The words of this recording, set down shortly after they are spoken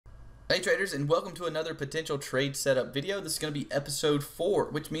Hey traders, and welcome to another potential trade setup video. This is going to be episode 4,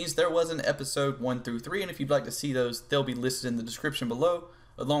 which means there was an episode 1 through 3, and if you'd like to see those, they'll be listed in the description below,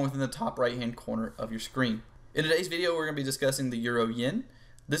 along with in the top right hand corner of your screen. In today's video, we're going to be discussing the Euro-Yen.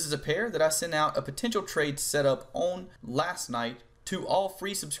 This is a pair that I sent out a potential trade setup on last night to all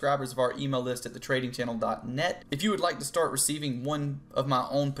free subscribers of our email list at thetradingchannel.net. If you would like to start receiving one of my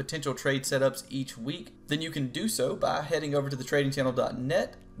own potential trade setups each week, then you can do so by heading over to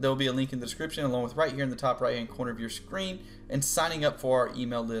thetradingchannel.net. There will be a link in the description along with right here in the top right hand corner of your screen, and signing up for our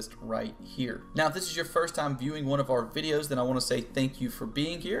email list right here. Now, if this is your first time viewing one of our videos, then I want to say thank you for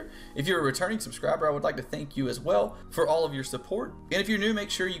being here. If you're a returning subscriber, I would like to thank you as well for all of your support. And if you're new,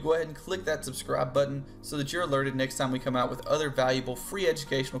 make sure you go ahead and click that subscribe button so that you're alerted next time we come out with other valuable free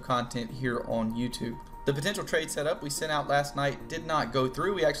educational content here on YouTube. The potential trade setup we sent out last night did not go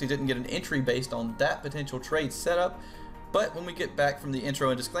through. We actually didn't get an entry based on that potential trade setup. But when we get back from the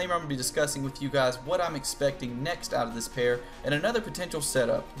intro and disclaimer, I'm going to be discussing with you guys what I'm expecting next out of this pair and another potential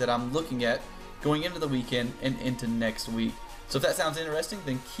setup that I'm looking at going into the weekend and into next week. So if that sounds interesting,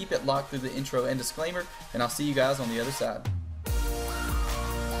 then keep it locked through the intro and disclaimer, and I'll see you guys on the other side.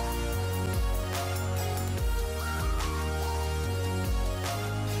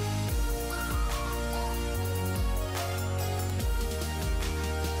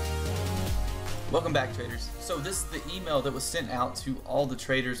 Welcome back, traders. So this is the email that was sent out to all the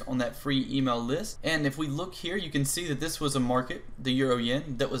traders on that free email list. And if we look here, you can see that this was a market, the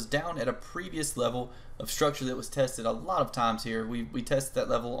Euro-Yen, that was down at a previous level of structure that was tested a lot of times here. We tested that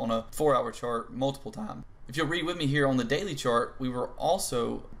level on a 4-hour chart multiple times. If you'll read with me here on the daily chart, we were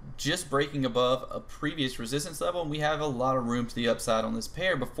also just breaking above a previous resistance level, and we have a lot of room to the upside on this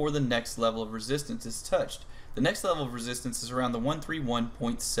pair before the next level of resistance is touched. The next level of resistance is around the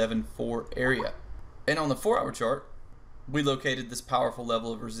 131.74 area. And on the 4-hour chart, we located this powerful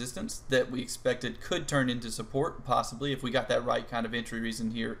level of resistance that we expected could turn into support, possibly if we got that right kind of entry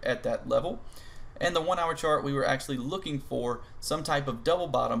reason here at that level. And the 1-hour chart, we were actually looking for some type of double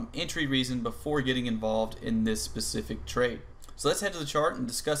bottom entry reason before getting involved in this specific trade. So let's head to the chart and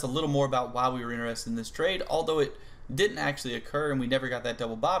discuss a little more about why we were interested in this trade. Although it didn't actually occur and we never got that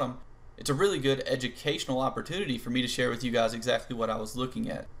double bottom, it's a really good educational opportunity for me to share with you guys exactly what I was looking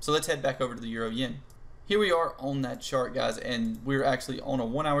at. So let's head back over to the Euro-Yen. Here we are on that chart, guys, and we're actually on a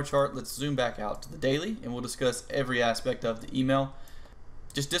 1-hour chart. Let's zoom back out to the daily and we'll discuss every aspect of the email.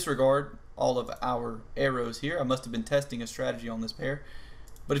 Just disregard all of our arrows here. I must have been testing a strategy on this pair.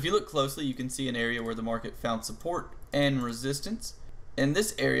 But if you look closely, you can see an area where the market found support and resistance. And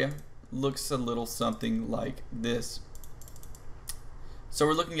this area looks a little something like this. So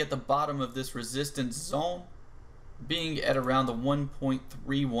we're looking at the bottom of this resistance zone being at around the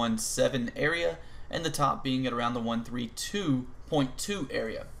 1.317 area and the top being at around the 132.2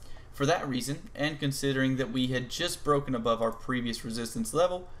 area. For that reason, and considering that we had just broken above our previous resistance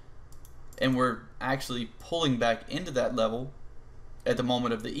level and we're actually pulling back into that level at the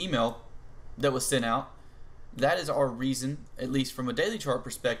moment of the email that was sent out, that is our reason, at least from a daily chart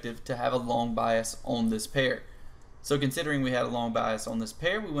perspective, to have a long bias on this pair. So considering we had a long bias on this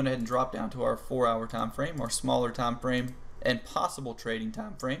pair, we went ahead and dropped down to our 4-hour time frame, our smaller time frame, and possible trading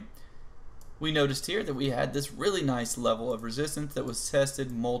time frame. We noticed here that we had this really nice level of resistance that was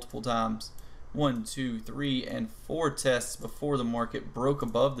tested multiple times. 1, 2, 3, and 4 tests before the market broke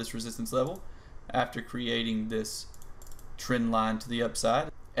above this resistance level after creating this trend line to the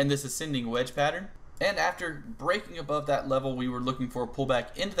upside and this ascending wedge pattern. And after breaking above that level, we were looking for a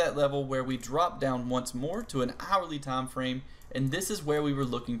pullback into that level where we dropped down once more to an hourly time frame, and this is where we were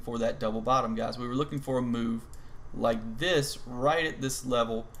looking for that double bottom, guys. We were looking for a move like this right at this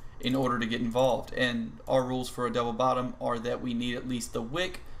level in order to get involved. And our rules for a double bottom are that we need at least the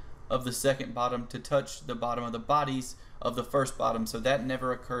wick of the second bottom to touch the bottom of the bodies of the first bottom. So that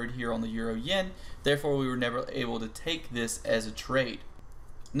never occurred here on the Euro-Yen. Therefore, we were never able to take this as a trade.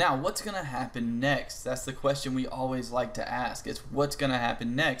 Now, what's going to happen next? That's the question we always like to ask. It's what's going to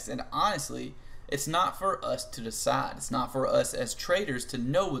happen next. And honestly, it's not for us to decide. It's not for us as traders to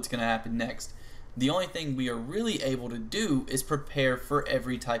know what's going to happen next. The only thing we are really able to do is prepare for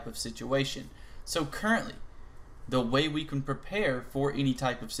every type of situation. So currently, the way we can prepare for any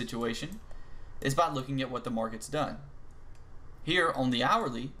type of situation is by looking at what the market's done. Here on the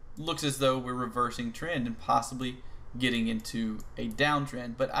hourly, looks as though we're reversing trend and possibly getting into a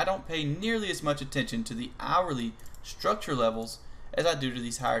downtrend, but I don't pay nearly as much attention to the hourly structure levels as I do to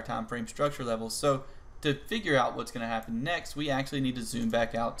these higher time frame structure levels. So to figure out what's going to happen next, we actually need to zoom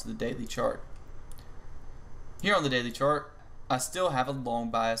back out to the daily chart. Here on the daily chart, I still have a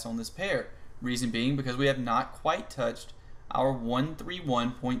long bias on this pair. Reason being because we have not quite touched our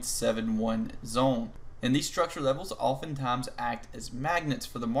 131.71 zone. And these structure levels oftentimes act as magnets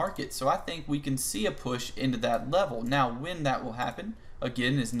for the market, so I think we can see a push into that level. Now, when that will happen,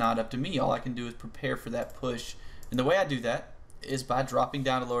 again, is not up to me. All I can do is prepare for that push. And the way I do that is by dropping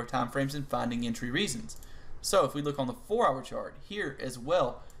down to lower time frames and finding entry reasons. So if we look on the 4-hour chart, here as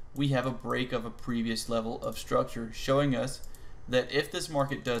well, we have a break of a previous level of structure, showing us that if this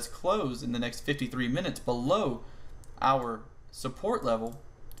market does close in the next 53 minutes below our support level,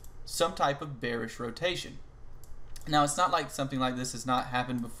 some type of bearish rotation. Now, it's not like something like this has not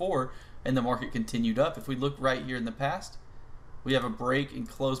happened before and the market continued up. If we look right here in the past, we have a break and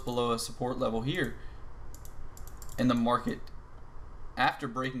close below a support level here, and the market, after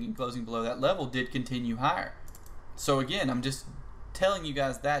breaking and closing below that level, did continue higher. So again, I'm just telling you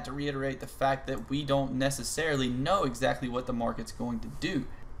guys that to reiterate the fact that we don't necessarily know exactly what the market's going to do.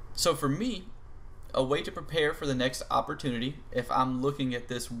 So for me, a way to prepare for the next opportunity, if I'm looking at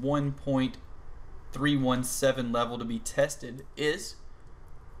this 1.317 level to be tested, is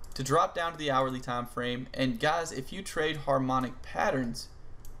to drop down to the hourly time frame. And guys, if you trade harmonic patterns,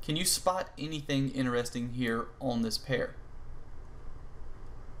 can you spot anything interesting here on this pair?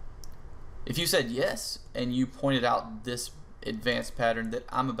 If you said yes, and you pointed out this advanced pattern that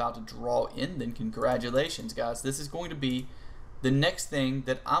I'm about to draw in, then congratulations, guys. This is going to be the next thing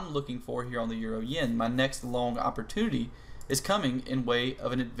that I'm looking for here on the Euro Yen. My next long opportunity is coming in way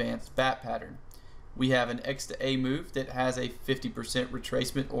of an advanced bat pattern. We have an X to A move that has a 50%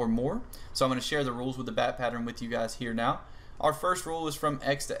 retracement or more. So I'm going to share the rules with the bat pattern with you guys here now. Our first rule is from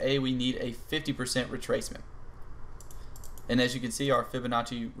X to A, we need a 50% retracement. And as you can see, our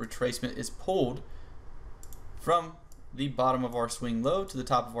Fibonacci retracement is pulled from the bottom of our swing low to the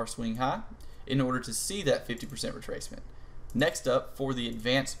top of our swing high in order to see that 50% retracement. Next up, for the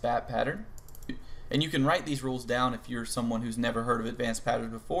advanced bat pattern, and you can write these rules down if you're someone who's never heard of advanced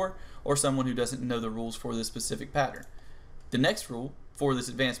patterns before or someone who doesn't know the rules for this specific pattern. The next rule for this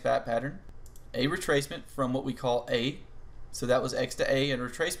advanced bat pattern, a retracement from what we call A, so that was X to A, and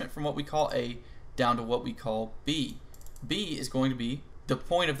retracement from what we call A down to what we call B. B is going to be the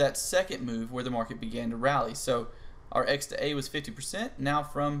point of that second move where the market began to rally. So our X to A was 50%. Now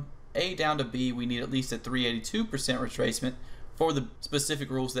from A down to B, we need at least a 382% retracement for the specific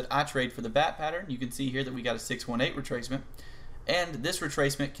rules that I trade for the bat pattern. You can see here that we got a 618 retracement, and this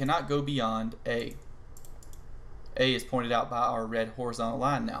retracement cannot go beyond A. A is pointed out by our red horizontal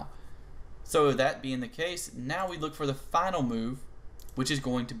line now. So that being the case, now we look for the final move, which is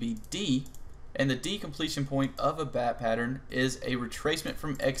going to be D, and the D completion point of a bat pattern is a retracement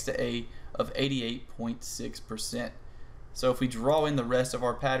from X to A of 88.6%. So if we draw in the rest of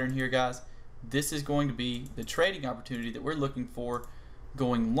our pattern here, guys, this is going to be the trading opportunity that we're looking for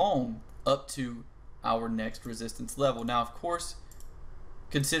going long up to our next resistance level. Now, of course,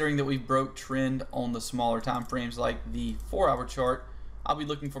 considering that we broke trend on the smaller time frames like the 4-hour chart, I'll be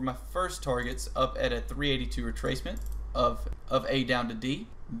looking for my first targets up at a 382 retracement of A down to D,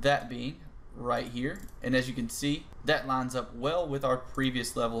 that being right here. And as you can see, that lines up well with our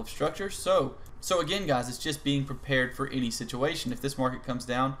previous level of structure. So again, guys, it's just being prepared for any situation. If this market comes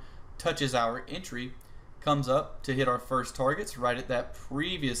down, touches our entry, comes up to hit our first targets right at that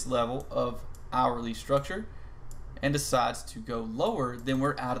previous level of hourly structure, and decides to go lower, then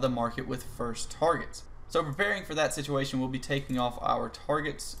we're out of the market with first targets. So preparing for that situation, we'll be taking off our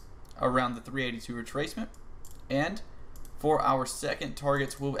targets around the 382 retracement, and for our second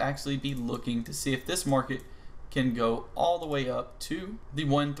targets, we'll actually be looking to see if this market can go all the way up to the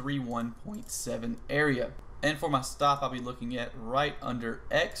 131.7 area. And for my stop, I'll be looking at right under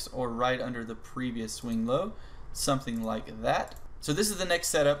X, or right under the previous swing low, something like that. So this is the next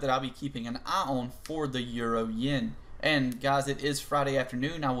setup that I'll be keeping an eye on for the Euro Yen. And guys, it is Friday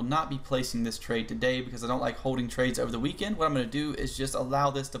afternoon. I will not be placing this trade today because I don't like holding trades over the weekend. What I'm going to do is just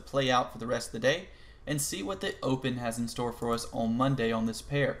allow this to play out for the rest of the day and see what the open has in store for us on Monday on this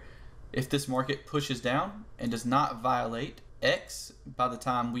pair. If this market pushes down and does not violate X by the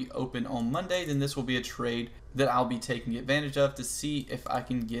time we open on Monday, then this will be a trade that I'll be taking advantage of to see if I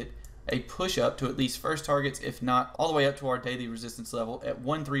can get a push up to at least first targets, if not all the way up to our daily resistance level at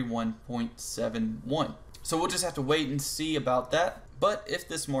 131.71. So we'll just have to wait and see about that. But if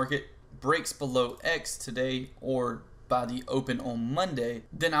this market breaks below X today or by the open on Monday,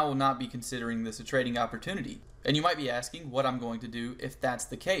 then I will not be considering this a trading opportunity. And you might be asking what I'm going to do if that's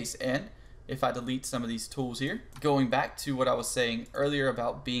the case. And if I delete some of these tools here, going back to what I was saying earlier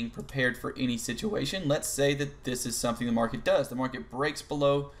about being prepared for any situation, let's say that this is something the market does. The market breaks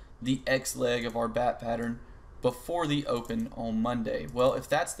below the X leg of our bat pattern before the open on Monday. Well, if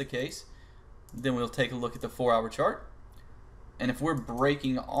that's the case, then we'll take a look at the 4-hour chart. And if we're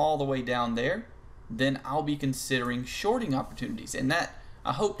breaking all the way down there, then I'll be considering shorting opportunities. And that,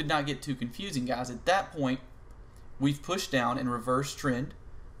 I hope, did not get too confusing, guys. At that point, we've pushed down in reverse trend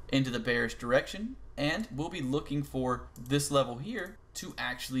into the bearish direction, and we'll be looking for this level here to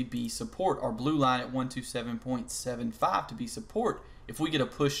actually be support. Our blue line at 127.75 to be support if we get a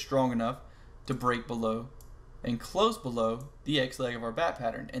push strong enough to break below and close below the X leg of our bat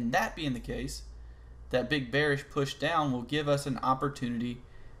pattern. And that being the case, that big bearish push down will give us an opportunity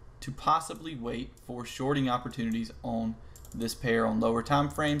to possibly wait for shorting opportunities on this pair on lower time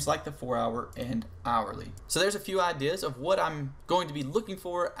frames like the 4-hour and hourly. So there's a few ideas of what I'm going to be looking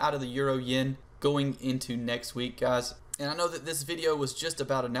for out of the euro yen going into next week, guys. And I know that this video was just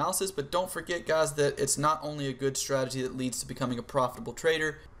about analysis, but don't forget, guys, that it's not only a good strategy that leads to becoming a profitable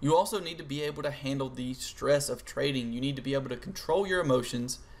trader. You also need to be able to handle the stress of trading. You need to be able to control your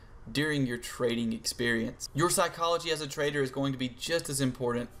emotions during your trading experience. Your psychology as a trader is going to be just as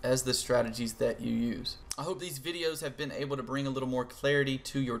important as the strategies that you use. I hope these videos have been able to bring a little more clarity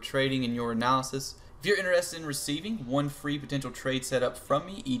to your trading and your analysis. If you're interested in receiving one free potential trade setup from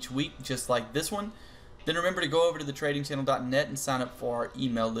me each week, just like this one, then remember to go over to thetradingchannel.net and sign up for our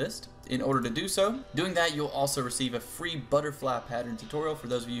email list. In order to do so, doing that, you'll also receive a free butterfly pattern tutorial for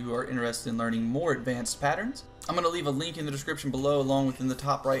those of you who are interested in learning more advanced patterns. I'm going to leave a link in the description below, along with in the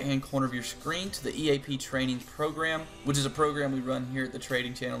top right hand corner of your screen, to the EAP Training Program, which is a program we run here at the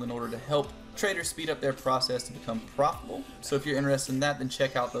Trading Channel in order to help traders speed up their process to become profitable. So if you're interested in that, then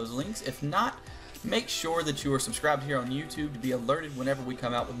check out those links. If not, make sure that you are subscribed here on YouTube to be alerted whenever we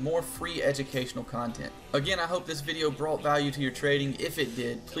come out with more free educational content. Again, I hope this video brought value to your trading. If it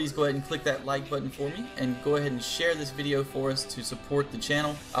did, please go ahead and click that like button for me, and go ahead and share this video for us to support the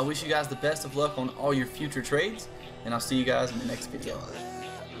channel. I wish you guys the best of luck on all your future trades, and I'll see you guys in the next video.